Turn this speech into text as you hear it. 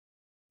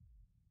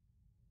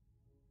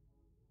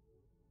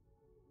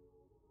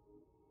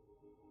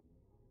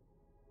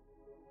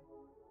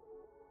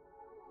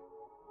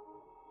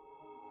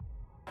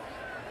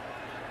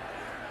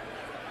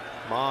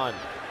Mond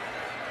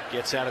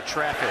gets out of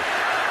traffic.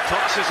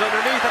 Tosses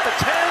underneath at the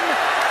 10.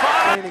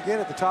 5. And again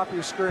at the top of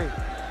your screen.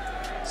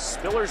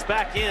 Spiller's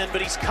back in,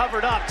 but he's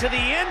covered up to the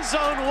end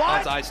zone.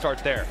 Wide. I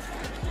start there.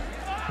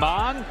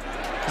 Mond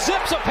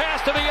zips a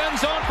pass to the end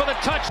zone for the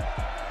touch.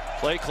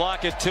 Play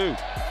clock at 2.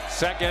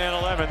 2nd and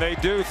 11. They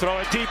do throw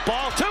a deep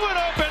ball to an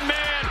open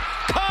man.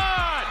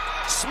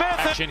 Caught! Smith.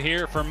 Action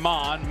here for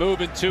Mond.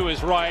 Moving to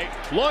his right.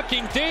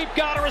 Looking deep.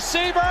 Got a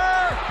receiver.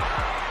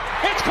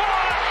 It's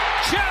caught.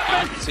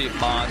 Chapman. See if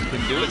Mond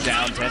can do it.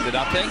 Down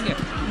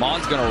 10-0.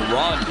 Mond's going to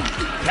run.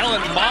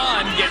 Kellen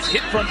Mond gets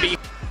hit from behind.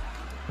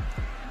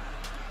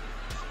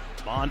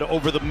 Mond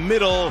over the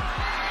middle.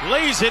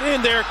 Lays it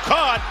in there.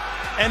 Caught.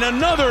 And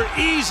another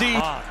easy.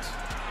 Mond.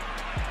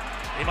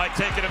 He might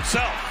take it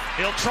himself.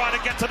 He'll try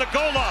to get to the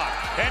goal line.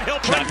 And he'll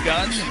bring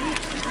Shotgun.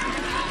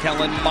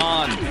 Kellen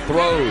Mond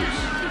throws.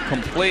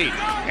 Complete.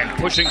 And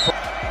pushing.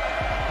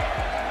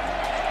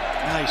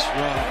 Nice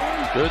run.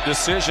 Good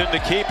decision to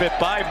keep it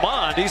by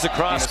Mond. He's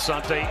across.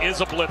 Asante is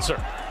a blitzer.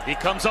 He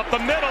comes up the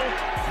middle.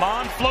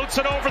 Mond floats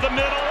it over the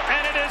middle.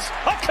 And it is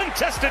a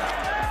contested.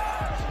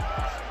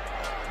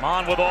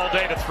 Mond with all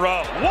day to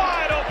throw.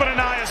 Wide open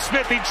Anaya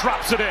Smith. He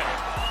drops it in.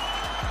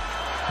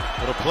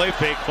 Little play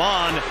fake.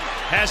 Mond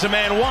has a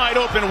man wide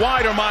open.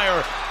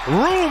 Weidermeyer.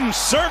 Room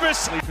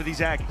service for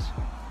these Aggies.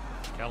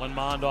 Kellen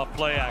Mond off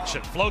play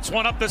action. Floats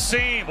one up the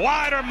seam.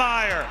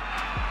 Weidermeyer.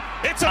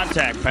 It's a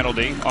Contact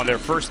penalty on their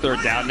first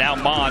 3rd down. Now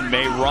Mond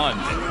may run.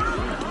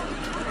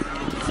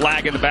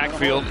 Flag in the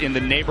backfield in the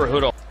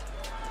neighborhood.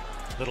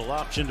 Little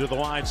option to the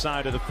wide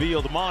side of the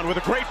field. Mond with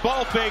a great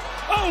ball fake.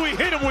 Oh, he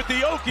hit him with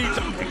the Okies.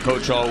 And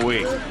coach all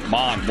week.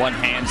 Mond one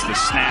hands the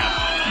snap.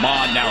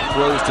 Mond now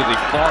throws to the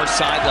far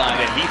sideline,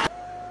 and he.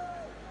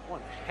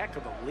 One heck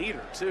of a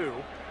leader, too.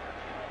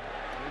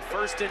 And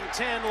 1st and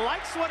 10.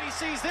 Likes what he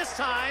sees this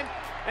time.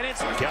 And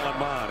it's Kellen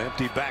Mond,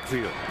 empty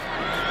backfield.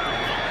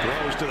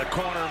 Throws to the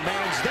corner.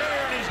 Man's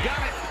there, and he's got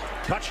it.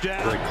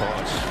 Touchdown. Great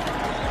cross.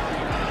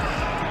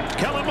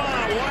 Kellen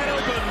Mond wide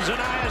open.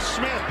 Anaya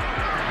Smith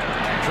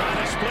trying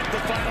to split the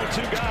final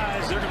 2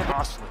 guys. They're going to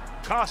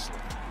costly.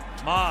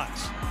 Mond.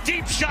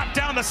 Deep shot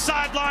down the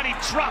sideline. He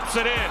drops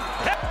it in.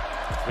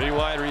 3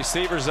 wide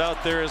receivers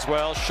out there as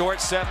well.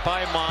 Short set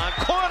by Mond.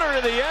 Corner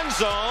of the end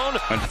zone.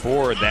 And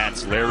 4,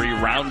 that's Larry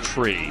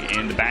Roundtree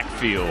in the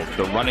backfield.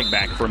 The running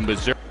back from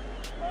Missouri.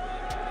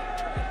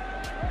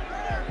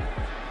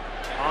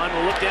 Mond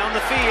will look down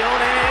the field,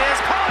 and it is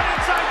caught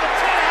inside the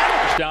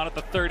 10. Down at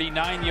the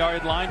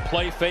 39-yard line.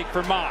 Play fake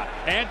for Mond.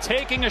 And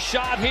taking a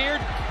shot here.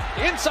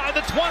 Inside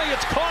the 20.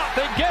 It's caught.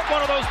 They get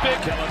one of those big.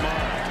 Kellen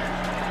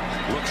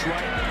Mond looks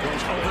right,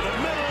 goes over the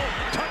middle.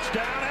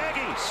 Touchdown,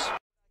 Aggies.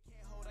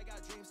 I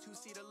got dreams to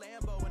see the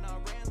Lambo and I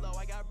ran low.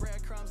 I got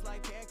breadcrumbs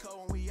like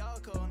Panko and we all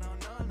go. No.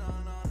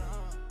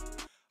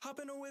 Hop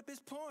in the whip is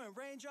pouring.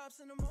 Raindrops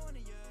in the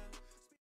morning.